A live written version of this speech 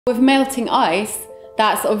With melting ice,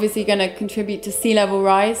 that's obviously going to contribute to sea level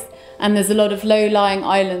rise, and there's a lot of low-lying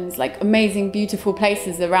islands, like amazing, beautiful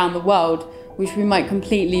places around the world, which we might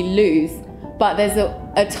completely lose. But there's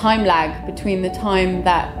a time lag between the time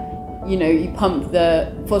that, you know, you pump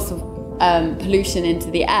the fossil pollution into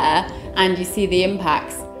the air and you see the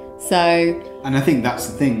impacts. And I think that's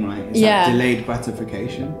the thing, right? It's that delayed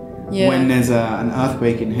gratification. Yeah. When there's an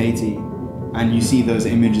earthquake in Haiti and you see those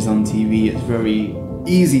images on TV, it's very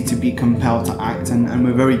easy to be compelled to act, and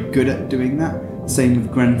we're very good at doing that. Same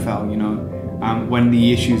with Grenfell, you know, when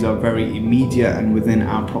the issues are very immediate and within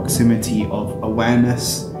our proximity of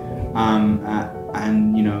awareness,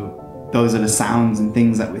 and you know, those are the sounds and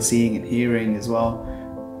things that we're seeing and hearing as well.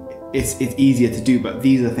 It's easier to do, but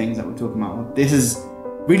these are things that we're talking about. This is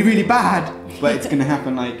really, really bad, but it's going to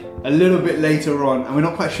happen like a little bit later on, and we're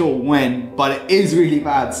not quite sure when, but it is really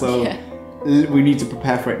bad, so we need to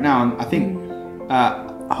prepare for it now. And I think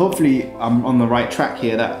hopefully I'm on the right track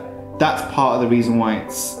here, that's part of the reason why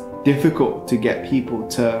it's difficult to get people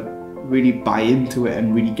to really buy into it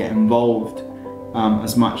and really get involved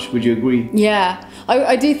as much. Would you agree? Yeah,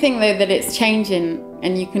 I do think though that it's changing,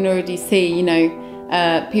 and you can already see, you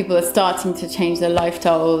know, people are starting to change their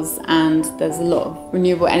lifestyles, and there's a lot of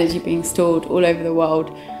renewable energy being stored all over the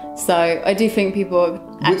world. So I do think people are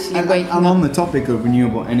actually waking up. And on the topic of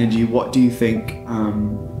renewable energy, what do you think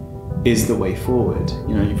is the way forward?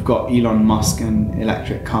 You know, you've got Elon Musk and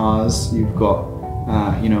electric cars, you've got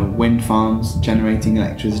you know, wind farms generating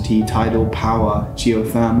electricity, tidal power,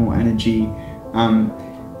 geothermal energy.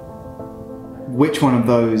 Which one of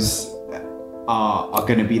those are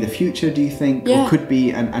going to be the future, do you think, or could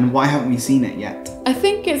be, and why haven't we seen it yet? I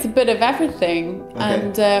think it's a bit of everything,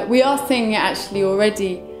 and we are seeing it actually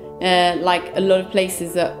already, like a lot of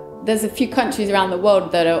places that there's a few countries around the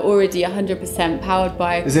world that are already 100% powered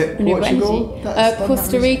by renewable energy.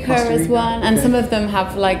 Costa Rica is one, and some of them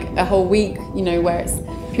have like a whole week, you know, where it's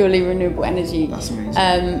purely renewable energy. That's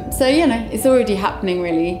amazing. So, you know, it's already happening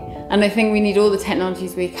really, and I think we need all the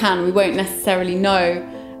technologies we can. We won't necessarily know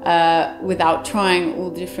without trying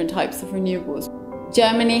all the different types of renewables.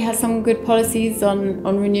 Germany has some good policies on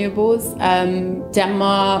renewables.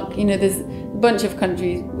 Denmark, you know, there's a bunch of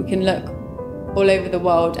countries we can look all over the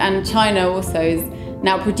world, and China also is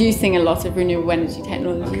now producing a lot of renewable energy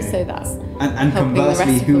technology, so that's and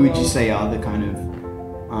conversely, who would you say are the kind of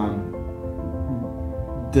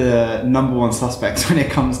the number one suspects when it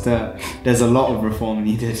comes to there's a lot of reform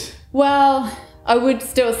needed? Well, I would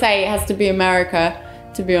still say it has to be America,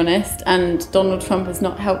 to be honest, and Donald Trump has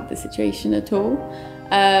not helped the situation at all.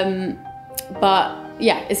 But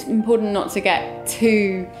yeah, it's important not to get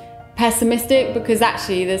too pessimistic, because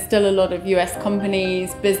actually there's still a lot of US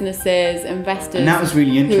companies, businesses, investors, and that was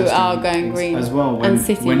really interesting, who are going green as well.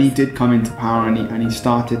 When he did come into power and he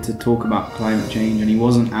started to talk about climate change, and he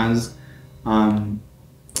wasn't as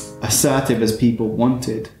assertive as people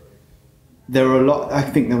wanted. There were a lot. I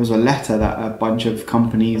think there was a letter that a bunch of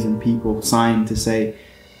companies and people signed to say,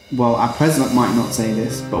 well, our president might not say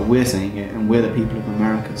this, but we're saying it, and we're the people of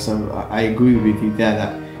America. So I agree with you there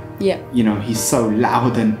that, you know, he's so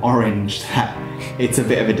loud and orange that it's a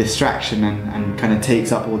bit of a distraction and kind of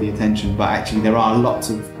takes up all the attention. But actually there are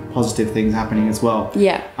lots of positive things happening as well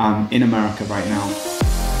in America right now.